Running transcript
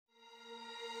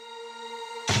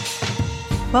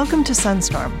Welcome to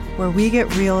Sunstorm, where we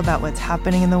get real about what's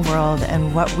happening in the world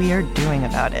and what we are doing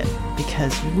about it,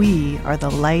 because we are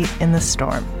the light in the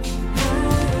storm.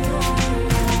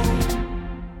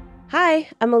 Hi,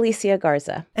 I'm Alicia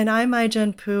Garza. And I'm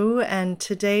Ai-jen Poo, and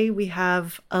today we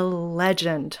have a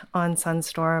legend on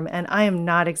Sunstorm, and I am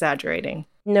not exaggerating.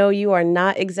 No, you are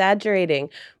not exaggerating.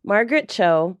 Margaret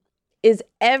Cho is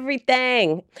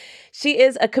everything. She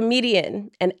is a comedian,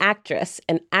 an actress,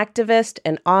 an activist,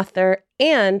 an author,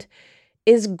 and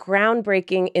is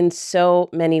groundbreaking in so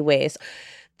many ways.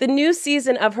 The new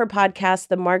season of her podcast,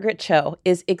 The Margaret Cho,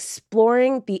 is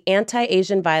exploring the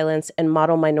anti-Asian violence and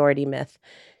model minority myth.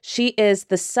 She is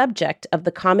the subject of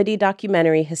the comedy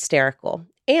documentary Hysterical.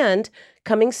 And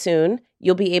coming soon,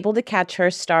 you'll be able to catch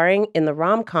her starring in the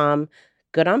rom-com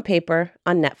Good on Paper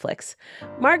on Netflix.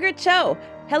 Margaret Cho,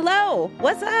 hello.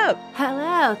 What's up?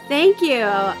 Hello. Thank you.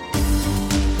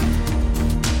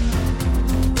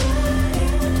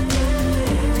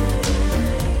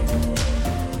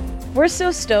 We're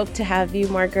so stoked to have you,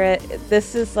 Margaret.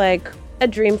 This is like a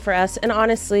dream for us. And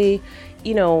honestly,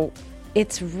 you know,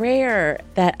 it's rare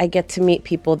that I get to meet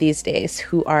people these days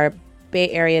who are Bay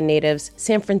Area natives,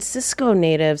 San Francisco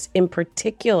natives in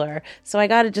particular. So I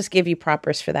got to just give you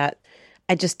propers for that.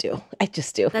 I just do. That's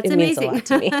it amazing.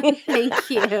 Means a lot to me. Thank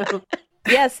you.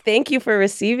 Yes, thank you for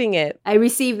receiving it. I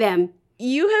receive them.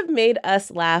 You have made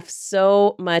us laugh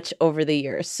so much over the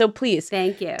years. So please,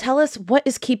 Thank you. Tell us what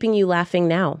is keeping you laughing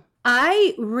now.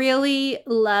 I really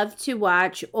love to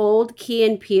watch old Key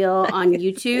and Peele on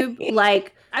YouTube.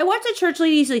 Like, I watch the Church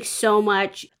Ladies like so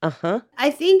much. Uh-huh.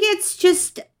 I think it's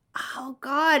just, oh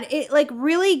God, it like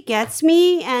really gets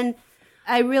me. And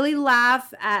I really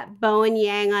laugh at Bowen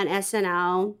Yang on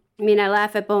SNL. I mean, I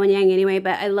laugh at Bowen Yang anyway,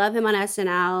 but I love him on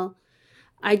SNL.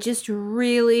 I just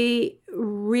really,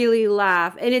 really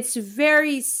laugh. And it's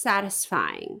very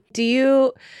satisfying. Do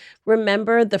you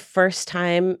remember the first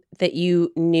time that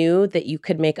you knew that you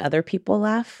could make other people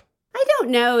laugh? I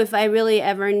don't know if I really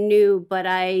ever knew, but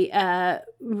I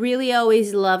really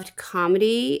always loved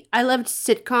comedy. I loved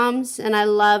sitcoms and I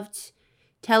loved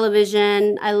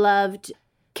television. I loved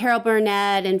Carol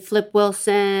Burnett and Flip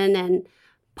Wilson and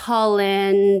Paul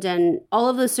Lynde and all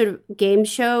of those sort of game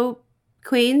show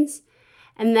queens.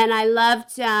 And then I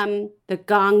loved The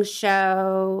Gong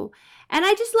Show. And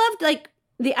I just loved like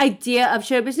the idea of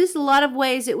show business. A lot of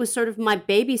ways it was sort of my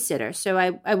babysitter. So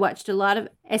I watched a lot of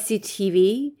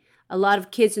SCTV, a lot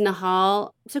of Kids in the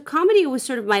Hall. So comedy was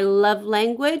sort of my love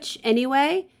language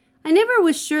anyway. I never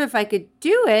was sure if I could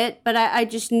do it, but I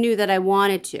just knew that I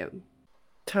wanted to.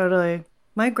 Totally.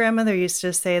 My grandmother used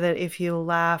to say that if you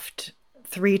laughed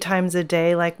 3 times a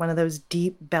day, like one of those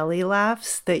deep belly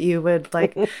laughs, that you would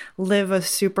like live a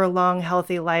super long,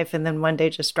 healthy life and then one day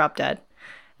just drop dead.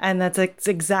 And that's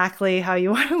exactly how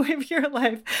you want to live your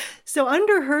life. So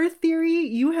under her theory,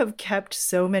 you have kept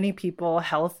so many people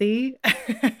healthy.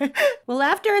 Well,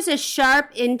 laughter is a sharp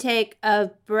intake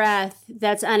of breath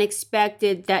that's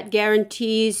unexpected that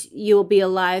guarantees you'll be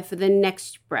alive for the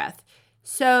next breath.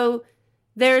 So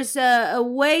there's a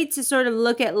way to sort of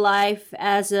look at life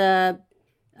as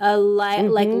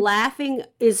like laughing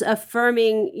is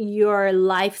affirming your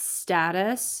life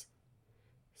status.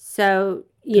 So,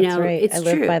 you That's know, right. it's I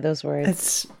true. live by those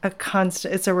words.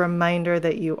 It's a reminder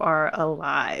that you are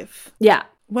alive. Yeah.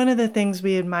 One of the things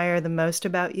we admire the most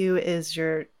about you is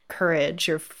your courage,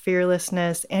 your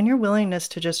fearlessness, and your willingness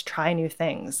to just try new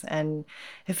things. And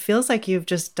it feels like you've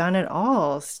just done it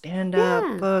all.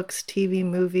 Stand-up, books, TV,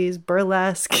 movies,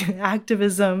 burlesque,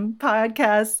 activism,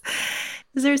 podcasts.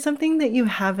 Is there something that you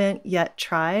haven't yet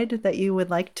tried that you would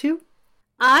like to?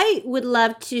 I would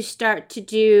love to start to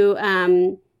do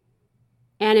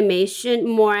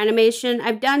more animation.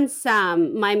 I've done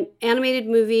some. My animated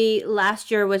movie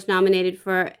last year was nominated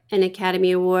for an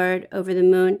Academy Award, Over the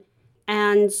Moon.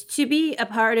 And to be a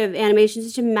part of animation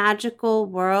is such a magical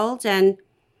world and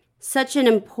such an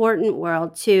important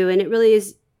world too. And it really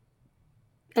is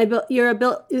your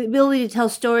ability to tell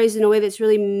stories in a way that's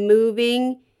really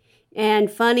moving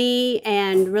and funny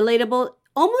and relatable,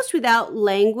 almost without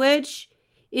language.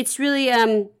 It's really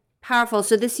powerful.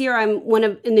 So this year I'm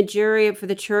in the jury for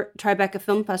the Tribeca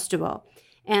Film Festival,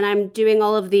 and I'm doing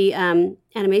all of the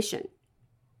animation.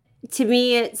 To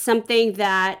me, it's something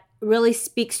that really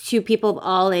speaks to people of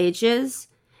all ages,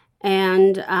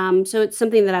 and so it's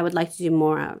something that I would like to do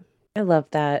more of. I love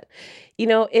that. You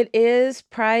know, it is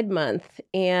Pride Month,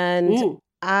 and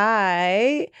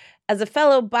I, as a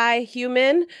fellow bi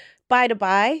human, by the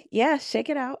by, yeah, shake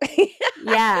it out.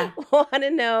 Yeah. Want to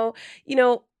know,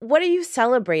 what are you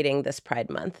celebrating this Pride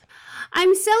Month?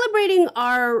 I'm celebrating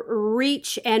our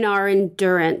reach and our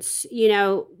endurance.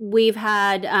 We've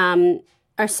had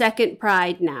our second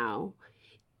Pride now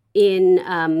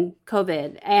in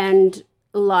COVID, and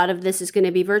a lot of this is going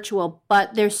to be virtual,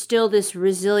 but there's still this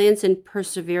resilience and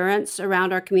perseverance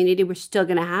around our community. We're still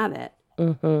going to have it.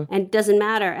 And it doesn't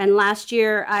matter. And last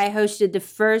year I hosted the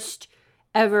first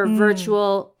ever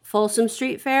virtual Folsom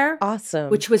Street Fair. Awesome.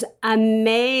 Which was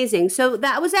amazing. So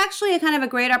that was actually a kind of a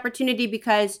great opportunity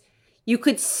because you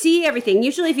could see everything.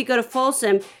 Usually if you go to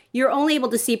Folsom, you're only able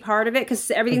to see part of it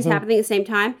because everything's happening at the same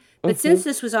time. But since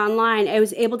this was online, I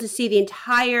was able to see the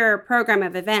entire program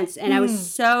of events, and I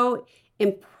was so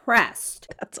impressed.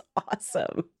 That's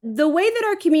awesome. The way that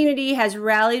our community has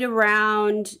rallied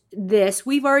around this,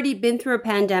 we've already been through a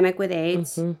pandemic with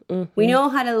AIDS. We know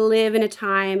how to live in a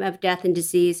time of death and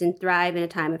disease and thrive in a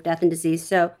time of death and disease.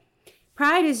 So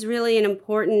Pride is really an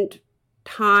important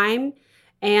time,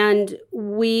 and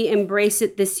we embrace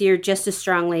it this year just as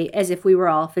strongly as if we were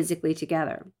all physically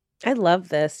together. I love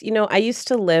this. I used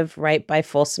to live right by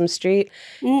Folsom Street,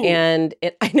 and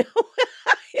I know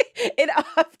it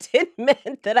often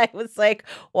meant that I was like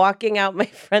walking out my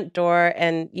front door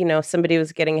and, somebody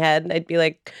was getting head and I'd be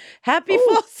like, happy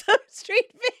Folsom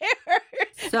Street Fair.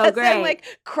 So great. I'm like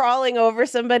crawling over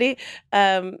somebody. You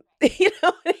know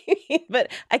what I mean?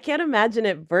 But I can't imagine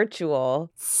it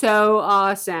virtual. So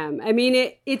awesome. I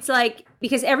mean, it's like,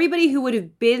 because everybody who would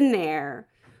have been there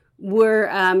were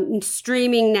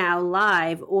streaming now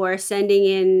live or sending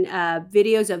in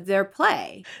videos of their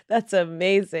play. That's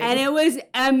amazing. And it was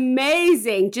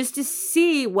amazing just to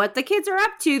see what the kids are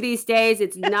up to these days.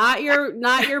 It's not your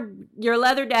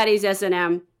leather daddy's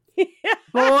S&M.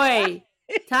 Boy,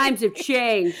 times have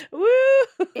changed. Woo!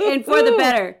 And for the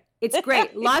better. It's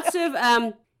great. Lots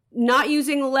of not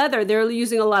using leather. They're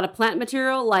using a lot of plant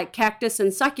material like cactus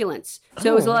and succulents.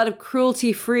 So it was a lot of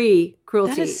cruelty-free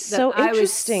cruelty. That is so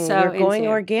interesting. You're going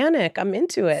organic. I'm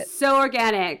into it. So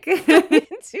organic. I'm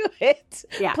into it.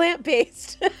 Yeah.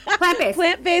 Plant-based. Plant-based.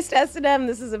 Plant-based S&M.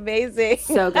 This is amazing.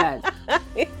 So good.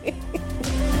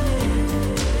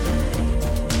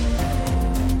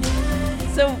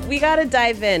 So we got to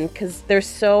dive in because there's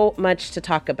so much to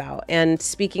talk about. And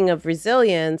speaking of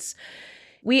resilience,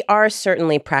 we are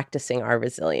certainly practicing our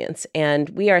resilience, and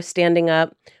we are standing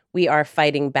up, we are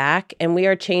fighting back, and we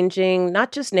are changing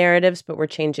not just narratives, but we're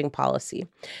changing policy.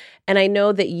 And I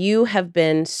know that you have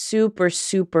been super,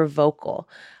 super vocal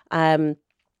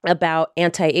about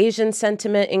anti-Asian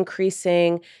sentiment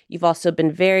increasing. You've also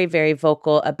been very, very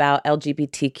vocal about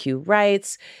LGBTQ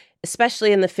rights,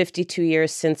 especially in the 52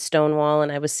 years since Stonewall.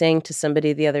 And I was saying to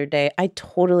somebody the other day, I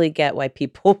totally get why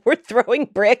people were throwing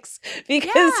bricks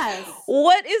because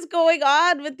what is going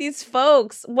on with these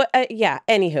folks?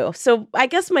 Anywho. So I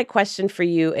guess my question for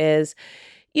you is,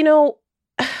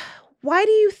 why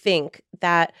do you think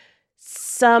that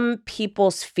some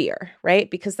people's fear, right?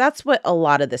 Because that's what a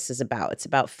lot of this is about. It's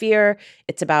about fear.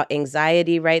 It's about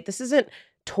anxiety, right? This isn't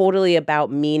totally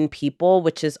about mean people,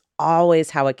 which is always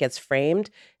how it gets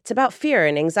framed. It's about fear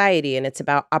and anxiety, and it's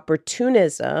about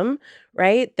opportunism,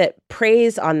 right? That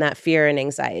preys on that fear and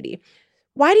anxiety.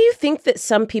 Why do you think that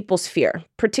some people's fear,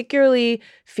 particularly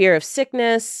fear of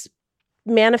sickness,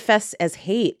 manifests as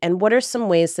hate? And what are some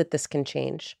ways that this can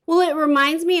change? Well, it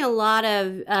reminds me a lot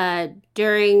of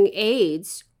during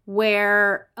AIDS,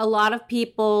 where a lot of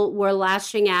people were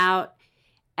lashing out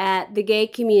at the gay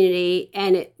community,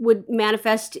 and it would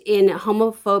manifest in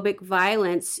homophobic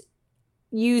violence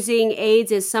using AIDS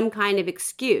as some kind of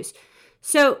excuse.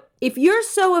 So if you're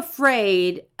so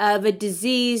afraid of a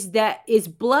disease that is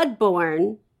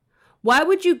bloodborne, why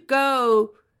would you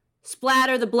go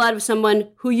splatter the blood of someone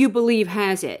who you believe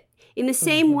has it? In the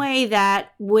same way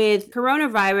that with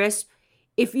coronavirus,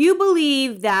 if you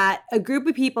believe that a group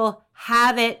of people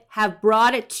have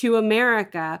brought it to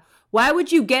America, why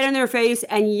would you get in their face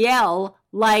and yell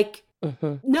like,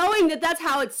 knowing that that's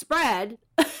how it spread?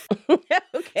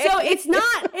 Okay. So it's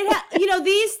not,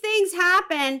 these things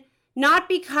happen not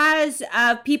because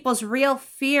of people's real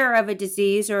fear of a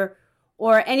disease or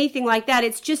anything like that.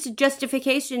 It's just a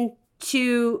justification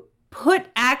to put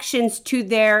actions to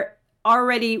their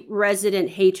already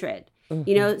resident hatred.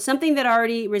 Something that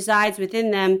already resides within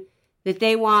them that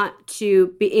they want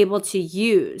to be able to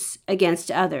use against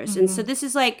others. And so this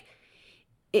is like,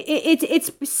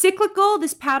 it's cyclical,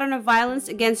 this pattern of violence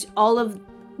against all of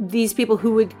these people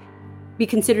who would be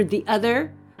considered the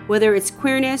other, whether it's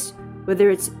queerness,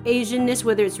 whether it's Asianness,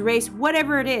 whether it's race,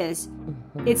 whatever it is.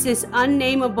 It's this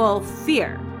unnameable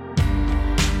fear.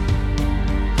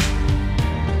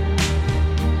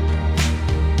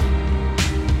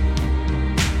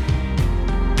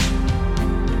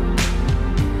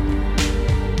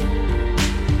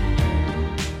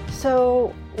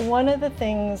 So one of the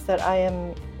things that I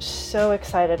am so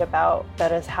excited about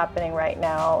that is happening right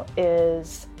now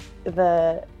is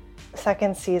the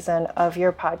second season of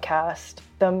your podcast,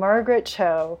 The Margaret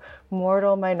Cho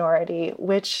Mortal Minority,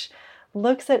 which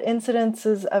looks at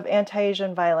incidences of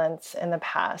anti-Asian violence in the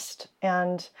past.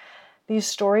 And these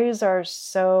stories are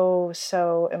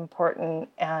so important,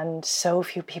 and so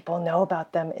few people know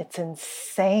about them. It's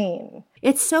insane.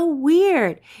 It's so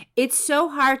weird. It's so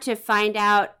hard to find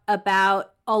out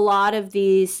about a lot of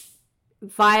these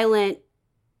violent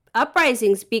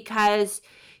uprisings because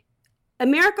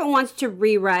America wants to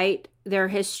rewrite their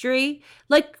history.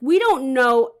 Like, we don't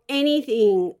know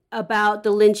anything about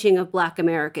the lynching of Black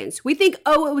Americans. We think,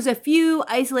 oh, it was a few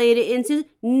isolated incidents.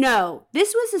 No,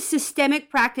 this was a systemic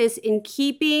practice in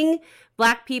keeping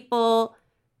Black people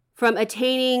from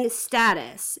attaining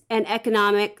status and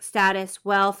economic status,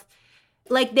 wealth.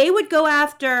 Like, they would go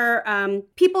after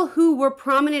people who were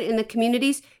prominent in the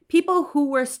communities, people who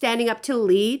were standing up to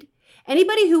lead,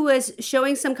 anybody who was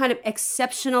showing some kind of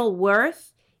exceptional worth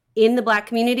in the Black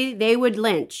community, they would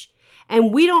lynch.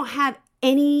 And we don't have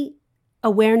any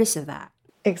awareness of that.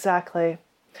 Exactly.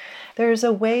 There's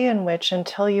a way in which,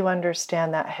 until you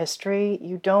understand that history,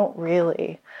 you don't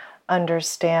really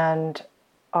understand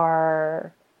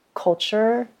our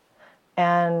culture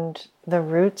and the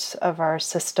roots of our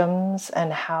systems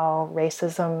and how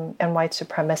racism and white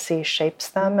supremacy shapes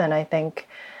them. And I think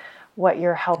what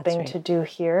you're helping to do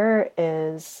here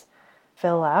is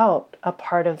fill out a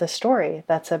part of the story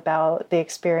that's about the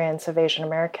experience of Asian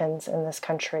Americans in this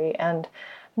country. And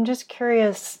I'm just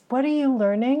curious, what are you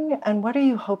learning and what are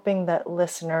you hoping that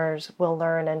listeners will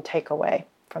learn and take away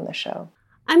from the show?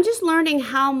 I'm just learning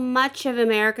how much of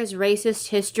America's racist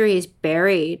history is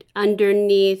buried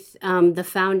underneath the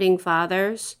founding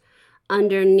fathers,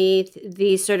 underneath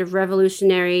these sort of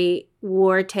Revolutionary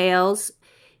War tales.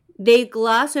 They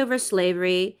gloss over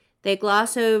slavery. They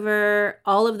gloss over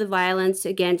all of the violence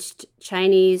against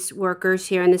Chinese workers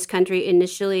here in this country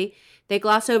initially. They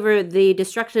gloss over the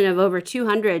destruction of over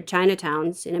 200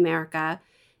 Chinatowns in America,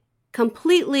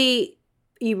 completely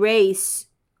erase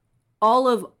all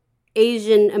of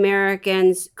Asian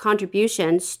Americans'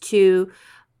 contributions to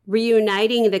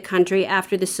reuniting the country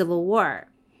after the Civil War.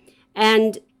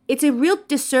 And it's a real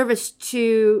disservice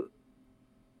to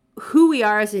who we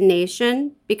are as a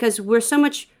nation because we're so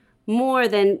much more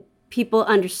than people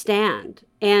understand.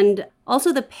 And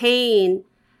also the pain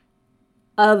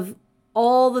of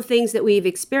all the things that we've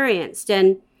experienced.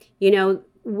 And, you know,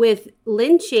 with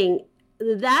lynching,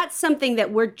 that's something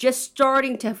that we're just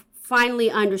starting to finally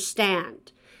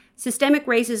understand. Systemic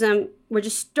racism, we're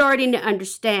just starting to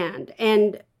understand.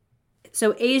 And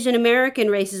so Asian American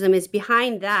racism is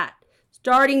behind that,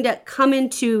 starting to come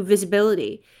into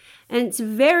visibility. And it's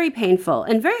very painful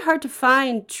and very hard to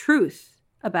find truth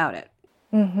about it.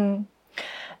 Mm-hmm.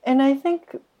 And I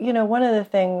think, you know, one of the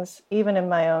things, even in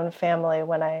my own family,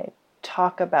 when I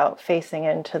talk about facing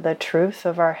into the truth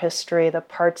of our history, the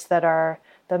parts that are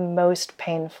the most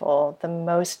painful, the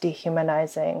most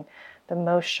dehumanizing, the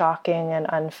most shocking and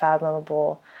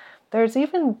unfathomable, there's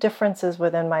even differences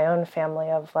within my own family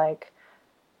of like,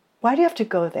 why do you have to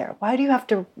go there? Why do you have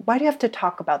to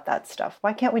talk about that stuff?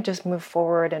 Why can't we just move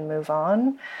forward and move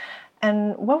on?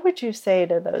 And what would you say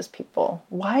to those people?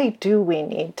 Why do we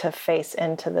need to face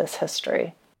into this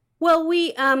history? Well,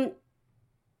 we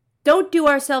don't do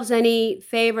ourselves any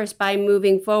favors by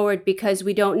moving forward because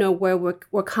we don't know where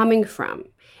we're coming from.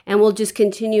 And we'll just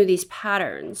continue these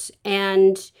patterns.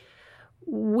 And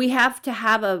we have to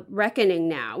have a reckoning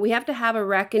now. We have to have a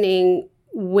reckoning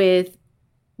with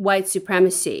white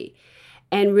supremacy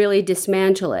and really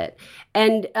dismantle it.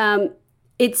 And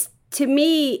it's, to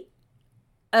me,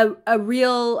 a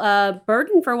real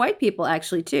burden for white people,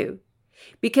 actually, too,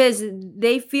 because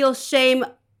they feel shame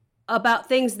about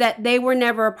things that they were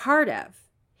never a part of,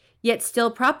 yet still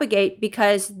propagate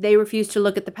because they refuse to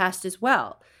look at the past as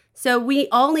well. So we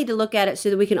all need to look at it so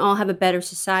that we can all have a better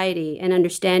society and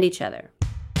understand each other.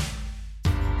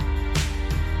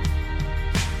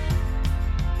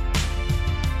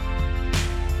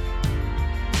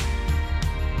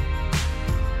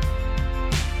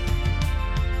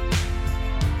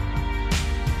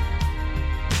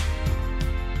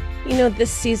 You know,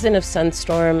 this season of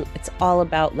Sunstorm, it's all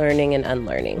about learning and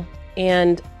unlearning.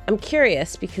 And I'm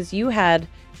curious because you had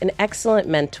an excellent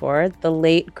mentor, the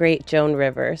late, great Joan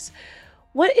Rivers.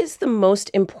 What is the most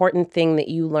important thing that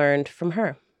you learned from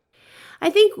her? I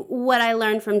think what I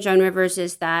learned from Joan Rivers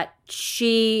is that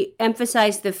she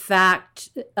emphasized the fact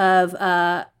of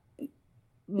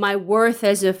my worth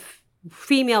as a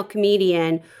female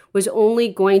comedian was only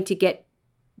going to get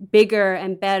bigger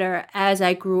and better as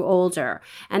I grew older,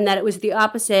 and that it was the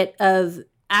opposite of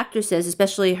actresses,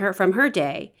 especially her from her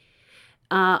day,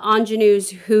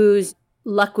 ingenues whose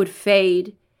luck would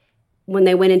fade when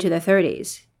they went into their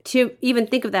 30s. To even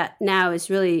think of that now is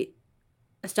really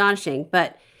astonishing,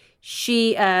 but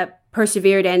she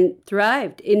persevered and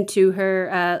thrived into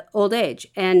her old age.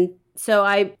 And so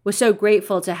I was so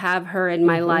grateful to have her in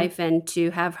my life and to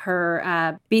have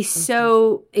her be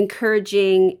so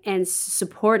encouraging and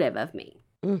supportive of me.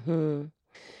 Mm-hmm.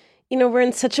 You know, we're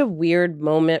in such a weird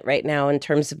moment right now in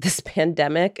terms of this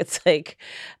pandemic. It's like,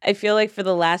 I feel like for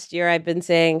the last year I've been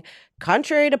saying,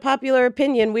 contrary to popular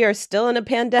opinion, we are still in a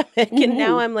pandemic. And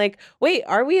now I'm like, wait,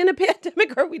 are we in a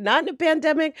pandemic? Are we not in a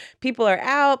pandemic? People are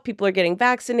out. People are getting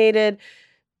vaccinated.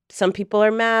 Some people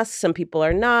are masked. Some people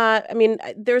are not. I mean,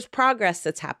 there's progress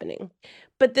that's happening.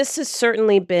 But this has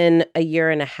certainly been a year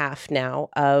and a half now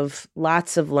of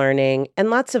lots of learning and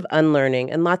lots of unlearning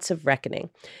and lots of reckoning.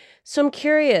 So I'm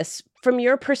curious, from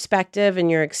your perspective and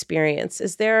your experience,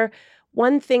 is there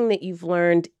one thing that you've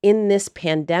learned in this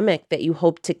pandemic that you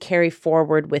hope to carry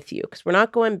forward with you? Because we're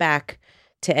not going back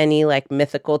to any like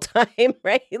mythical time,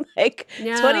 right? Like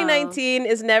No. 2019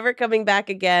 is never coming back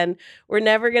again. We're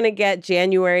never going to get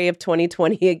January of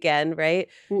 2020 again, right?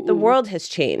 The world has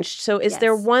changed. So is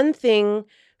there one thing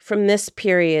from this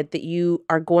period that you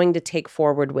are going to take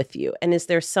forward with you? And is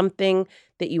there something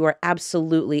that you are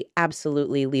absolutely,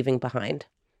 absolutely leaving behind?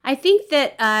 I think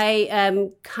that I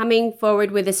am coming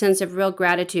forward with a sense of real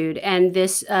gratitude and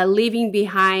this leaving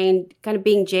behind kind of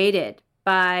being jaded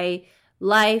by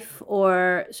life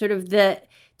or sort of the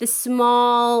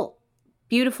small,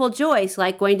 beautiful joys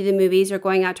like going to the movies or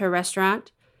going out to a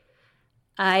restaurant.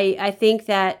 I think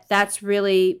that that's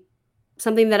really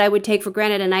something that I would take for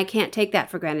granted, and I can't take that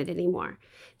for granted anymore,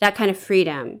 that kind of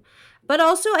freedom. But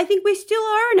also, I think we still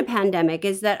are in a pandemic,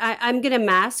 is that I'm going to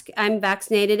mask. I'm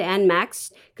vaccinated and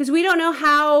maxed because we don't know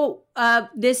how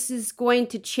this is going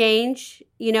to change.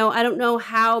 You know, I don't know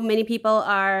how many people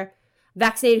are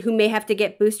vaccinated who may have to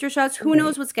get booster shots. Who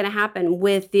knows what's going to happen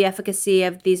with the efficacy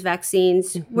of these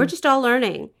vaccines? We're just all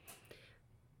learning.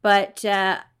 But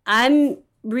I'm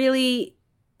really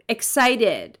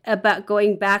excited about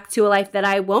going back to a life that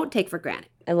I won't take for granted.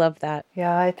 I love that.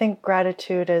 Yeah, I think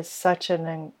gratitude is such an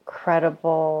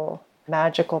incredible,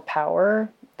 magical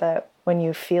power that when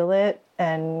you feel it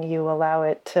and you allow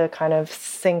it to kind of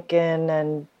sink in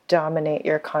and dominate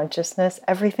your consciousness,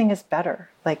 everything is better.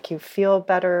 Like you feel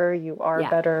better, you are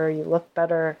better, you look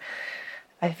better.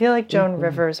 I feel like Joan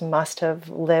Rivers must have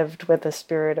lived with a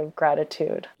spirit of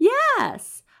gratitude.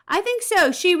 Yes. I think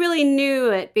so. She really knew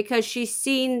it because she's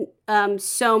seen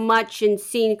so much and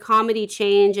seen comedy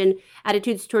change and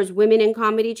attitudes towards women in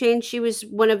comedy change. She was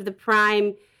one of the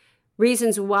prime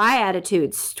reasons why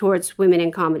attitudes towards women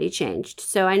in comedy changed.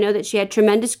 So I know that she had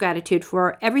tremendous gratitude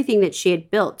for everything that she had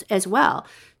built as well.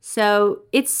 So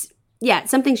it's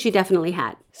something she definitely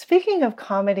had. Speaking of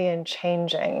comedy and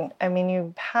changing, I mean,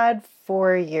 you had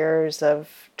 4 years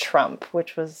of Trump,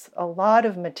 which was a lot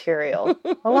of material,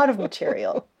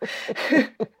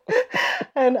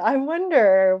 And I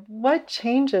wonder what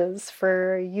changes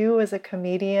for you as a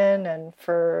comedian and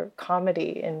for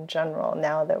comedy in general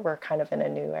now that we're kind of in a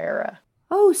new era.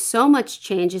 Oh, so much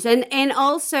changes. And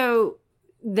also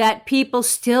that people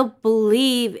still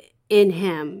believe in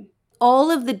him.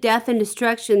 All of the death and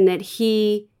destruction that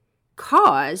he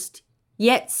caused,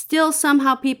 yet still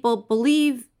somehow people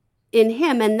believe in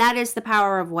him. And that is the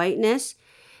power of whiteness.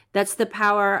 That's the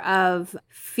power of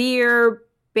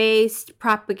fear-based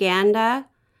propaganda.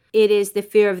 It is the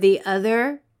fear of the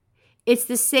other. It's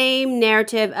the same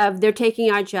narrative of they're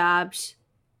taking our jobs.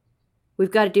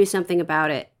 We've got to do something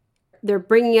about it. They're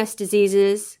bringing us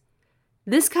diseases.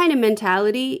 This kind of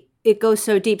mentality, it goes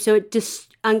so deep. So it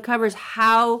just uncovers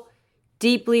how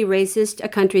deeply racist a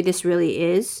country this really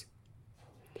is,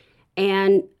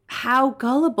 and how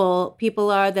gullible people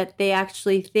are that they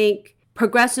actually think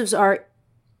progressives are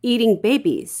eating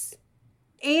babies.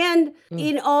 And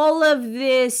in all of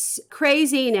this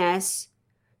craziness,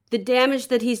 the damage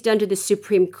that he's done to the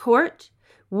Supreme Court,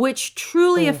 which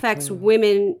truly affects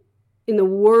women in the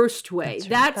worst way.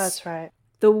 That's right.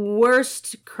 The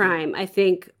worst crime, I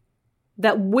think,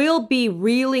 that we'll be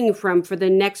reeling from for the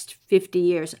next 50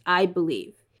 years, I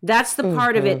believe. That's the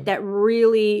part of it that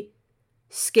really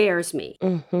scares me.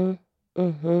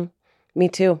 Me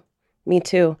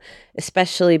too.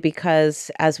 Especially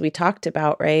because, as we talked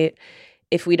about, right,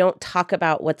 if we don't talk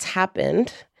about what's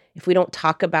happened, if we don't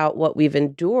talk about what we've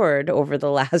endured over the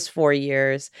last 4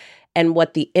 years and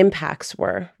what the impacts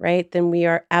were, right, then we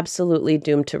are absolutely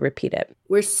doomed to repeat it.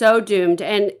 We're so doomed.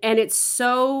 And it's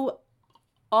so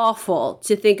awful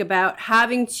to think about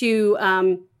having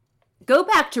to go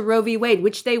back to Roe v. Wade,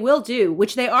 which they will do,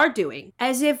 which they are doing,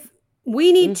 as if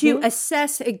we need to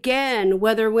assess again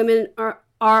whether women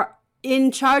are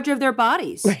in charge of their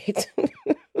bodies.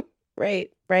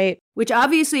 Right. Right. Which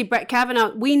obviously Brett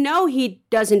Kavanaugh, we know he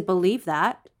doesn't believe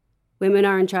that women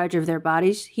are in charge of their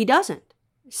bodies. He doesn't.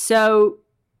 So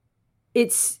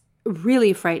it's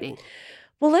really frightening.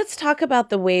 Well, let's talk about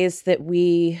the ways that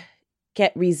we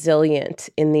get resilient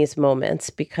in these moments,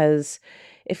 because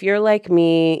if you're like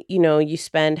me, you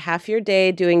spend half your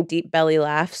day doing deep belly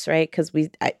laughs, right? Because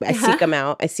I seek them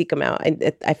out.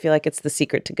 I feel like it's the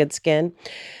secret to good skin.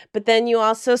 But then you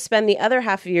also spend the other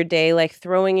half of your day like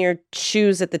throwing your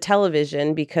shoes at the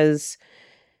television because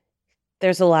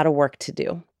there's a lot of work to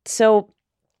do. So,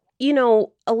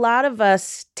 a lot of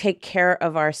us take care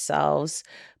of ourselves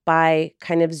by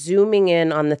kind of zooming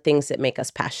in on the things that make us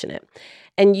passionate.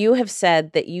 And you have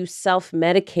said that you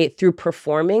self-medicate through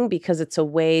performing because it's a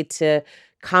way to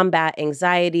combat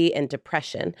anxiety and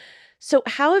depression. So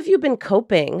how have you been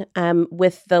coping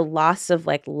with the loss of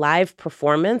like live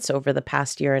performance over the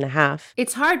past year and a half?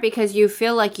 It's hard because you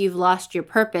feel like you've lost your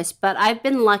purpose, but I've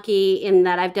been lucky in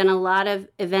that I've done a lot of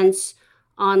events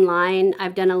online.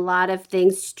 I've done a lot of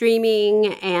things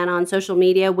streaming and on social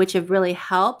media, which have really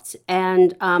helped.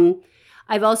 And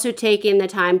I've also taken the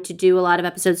time to do a lot of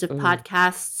episodes of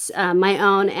podcasts, my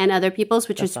own and other people's,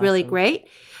 which was really great.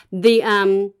 The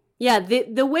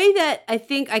way that I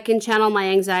think I can channel my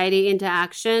anxiety into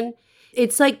action,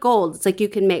 it's like gold. It's like you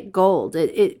can make gold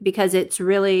because it's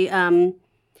really a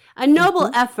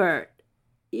noble effort.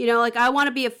 Like I want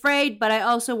to be afraid, but I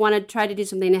also want to try to do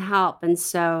something to help. And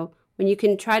so when you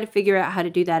can try to figure out how to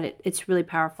do that, it's really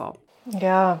powerful.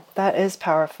 Yeah, that is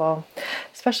powerful,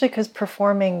 especially because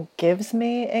performing gives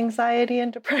me anxiety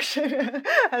and depression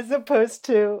as opposed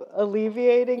to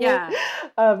alleviating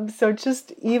it. So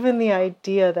just even the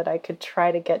idea that I could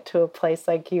try to get to a place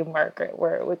like you, Margaret,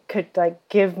 where it could like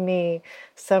give me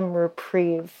some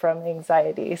reprieve from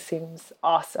anxiety seems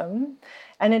awesome.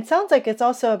 And it sounds like it's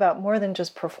also about more than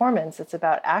just performance. It's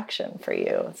about action for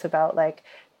you. It's about like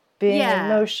being in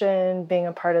motion, being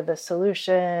a part of the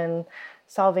solution,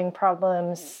 solving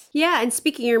problems. Yeah, and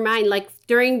speaking your mind, like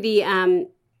during the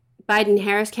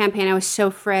Biden-Harris campaign, I was so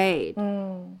afraid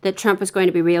that Trump was going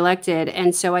to be reelected.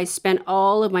 And so I spent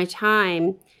all of my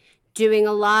time doing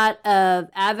a lot of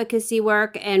advocacy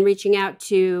work and reaching out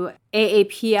to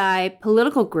AAPI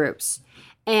political groups.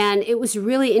 And it was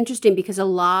really interesting because a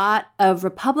lot of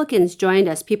Republicans joined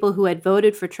us, people who had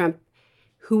voted for Trump,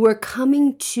 who were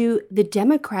coming to the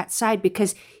Democrat side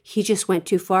because he just went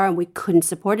too far and we couldn't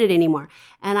support it anymore.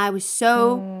 And I was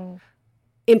so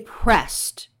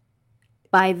impressed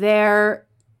by their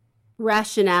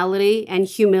rationality and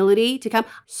humility to come.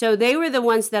 So they were the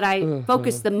ones that I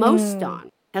focused the most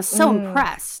on. I was so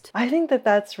impressed. I think that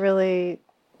that's really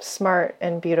smart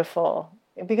and beautiful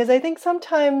because I think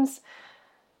sometimes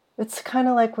it's kind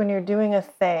of like when you're doing a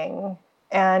thing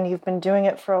and you've been doing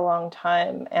it for a long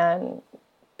time and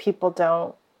people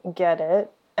don't get it,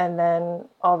 and then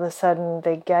all of a sudden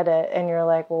they get it, and you're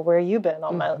like, well, where you been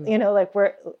all my, like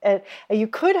where, and you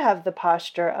could have the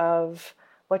posture of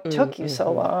what took you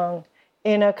so long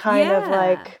in a kind of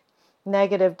like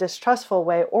negative, distrustful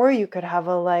way, or you could have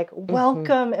a like,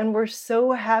 welcome, and we're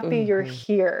so happy you're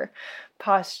here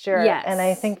posture. Yes. And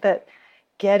I think that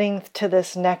getting to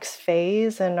this next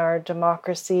phase in our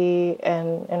democracy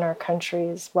and in our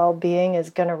country's well-being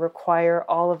is going to require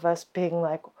all of us being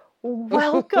like,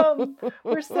 welcome.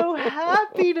 We're so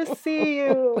happy to see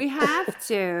you. We have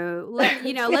to.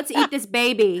 Let's eat this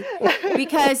baby.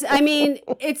 Because, I mean,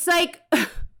 it's like,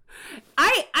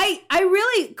 I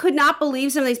really could not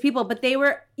believe some of these people, but they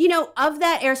were, of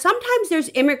that era. Sometimes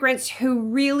there's immigrants who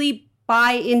really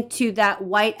buy into that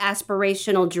white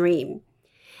aspirational dream.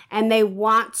 And they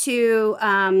want to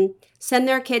send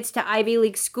their kids to Ivy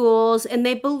League schools. And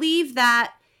they believe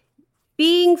that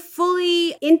being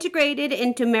fully integrated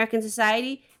into American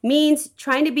society means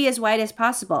trying to be as white as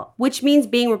possible, which means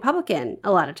being Republican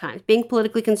a lot of times. Being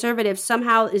politically conservative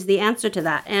somehow is the answer to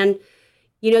that. And,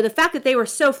 the fact that they were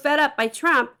so fed up by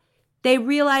Trump, they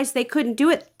realized they couldn't do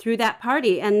it through that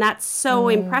party. And that's so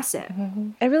impressive.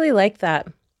 I really like that.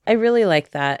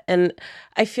 And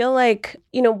I feel like,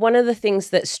 one of the things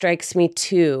that strikes me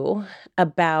too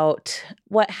about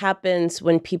what happens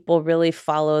when people really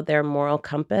follow their moral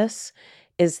compass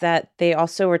is that they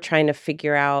also are trying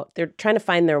to they're trying to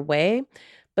find their way,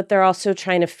 but they're also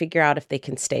trying to figure out if they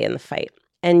can stay in the fight.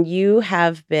 And you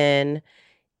have been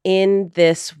in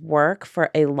this work for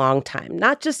a long time,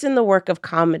 not just in the work of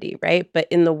comedy, right? But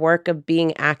in the work of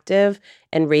being active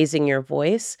and raising your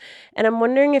voice. And I'm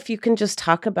wondering if you can just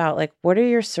talk about, like, what are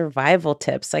your survival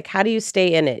tips? Like, how do you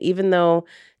stay in it, even though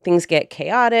things get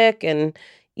chaotic and,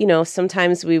 you know,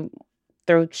 sometimes we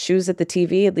throw shoes at the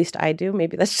TV. At least I do.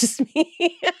 Maybe that's just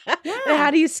me. Yeah. How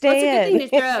do you stay in? It's a good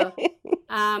thing to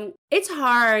throw. It's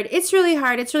hard. It's really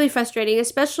hard. It's really frustrating,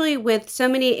 especially with so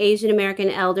many Asian American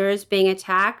elders being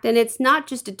attacked. And it's not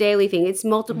just a daily thing. It's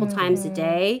multiple times a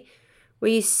day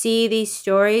where you see these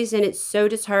stories, and it's so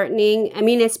disheartening. I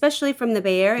mean, especially from the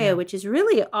Bay Area, which is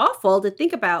really awful to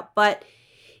think about, but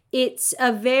it's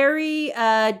a very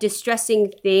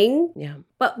distressing thing. Yeah.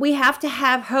 But we have to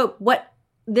have hope. What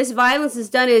this violence has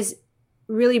done is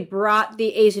really brought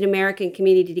the Asian American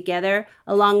community together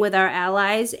along with our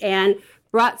allies and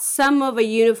brought some of a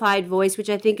unified voice, which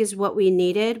I think is what we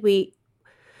needed. We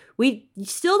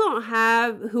still don't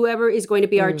have whoever is going to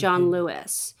be our John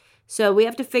Lewis. So we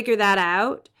have to figure that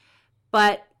out.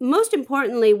 But most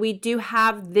importantly, we do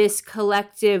have this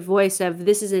collective voice of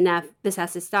this is enough, this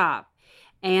has to stop.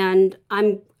 And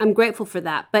I'm grateful for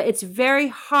that. But it's very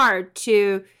hard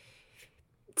to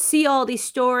see all these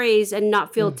stories and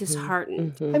not feel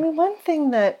disheartened. I mean, one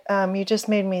thing that you just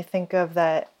made me think of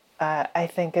that I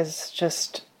think is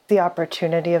just the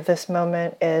opportunity of this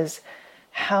moment is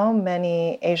how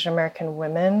many Asian American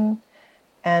women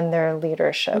and their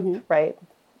leadership, right,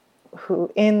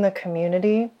 who in the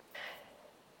community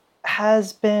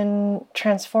has been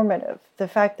transformative. The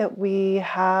fact that we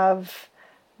have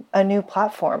a new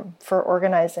platform for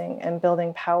organizing and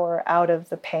building power out of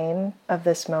the pain of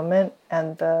this moment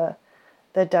and the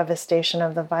devastation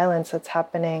of the violence that's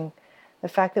happening. The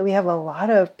fact that we have a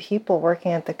lot of people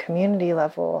working at the community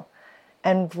level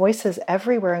and voices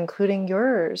everywhere, including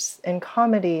yours, in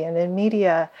comedy and in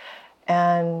media,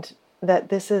 and that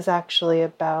this is actually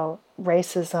about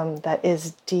racism that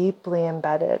is deeply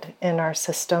embedded in our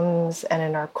systems and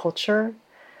in our culture,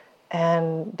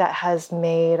 and that has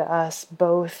made us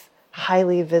both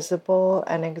highly visible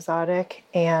and exotic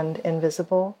and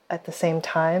invisible at the same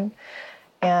time,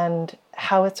 and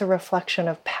how it's a reflection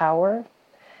of power,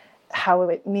 how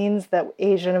it means that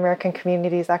Asian American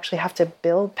communities actually have to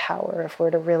build power if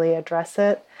we're to really address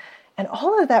it. And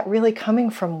all of that really coming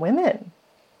from women.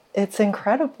 It's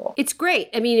incredible. It's great.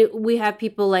 I mean, we have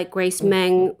people like Grace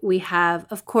Meng. We have,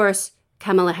 of course,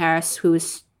 Kamala Harris,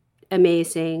 who's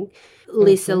amazing.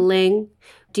 Lisa Ling,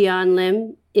 Dion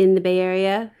Lim in the Bay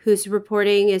Area, whose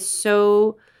reporting is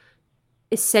so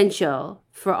essential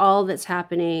for all that's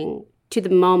happening to the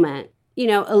moment. You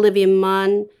know, Olivia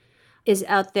Munn is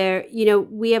out there. You know,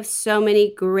 we have so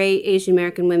many great Asian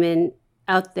American women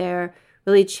out there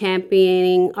really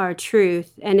championing our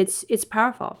truth, and it's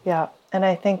powerful. Yeah, and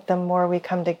I think the more we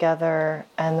come together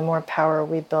and the more power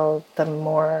we build, the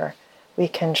more we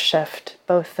can shift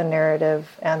both the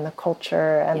narrative and the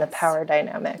culture and the power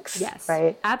dynamics. Yes,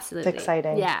 right? Absolutely. It's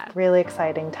exciting. Yeah. Really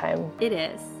exciting time. It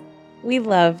is. We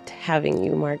loved having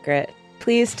you, Margaret.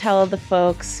 Please tell the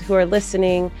folks who are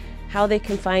listening how they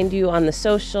can find you on the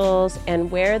socials and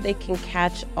where they can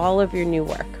catch all of your new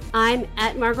work. I'm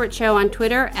at Margaret Cho on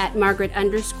Twitter, at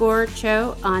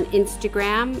Margaret_Cho on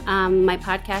Instagram. My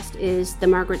podcast is The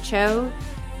Margaret Cho,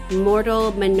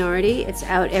 Mortal Minority. It's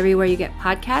out everywhere you get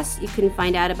podcasts. You can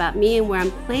find out about me and where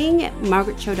I'm playing at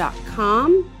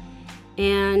margaretcho.com.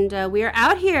 And we are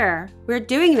out here. We're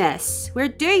doing this.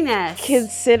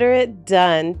 Consider it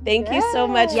done. Thank you so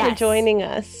much for joining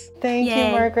us. Thank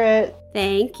you, Margaret.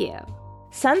 Thank you.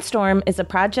 Sunstorm is a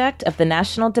project of the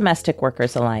National Domestic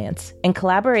Workers Alliance in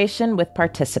collaboration with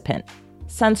Participant.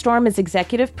 Sunstorm is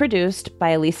executive produced by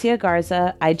Alicia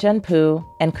Garza, Ai-jen Poo,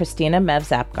 and Christina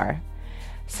Mev-Zapgar.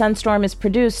 Sunstorm is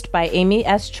produced by Amy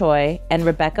S. Choi and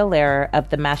Rebecca Lehrer of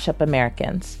the Mashup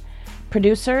Americans.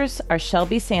 Producers are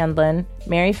Shelby Sandlin,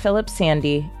 Mary Phillips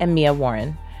Sandy, and Mia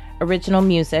Warren. Original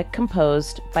music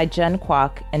composed by Jen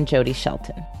Kwok and Jody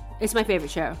Shelton. It's my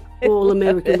favorite show. All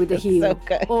American with a heel. So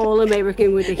good. All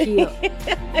American with a heel.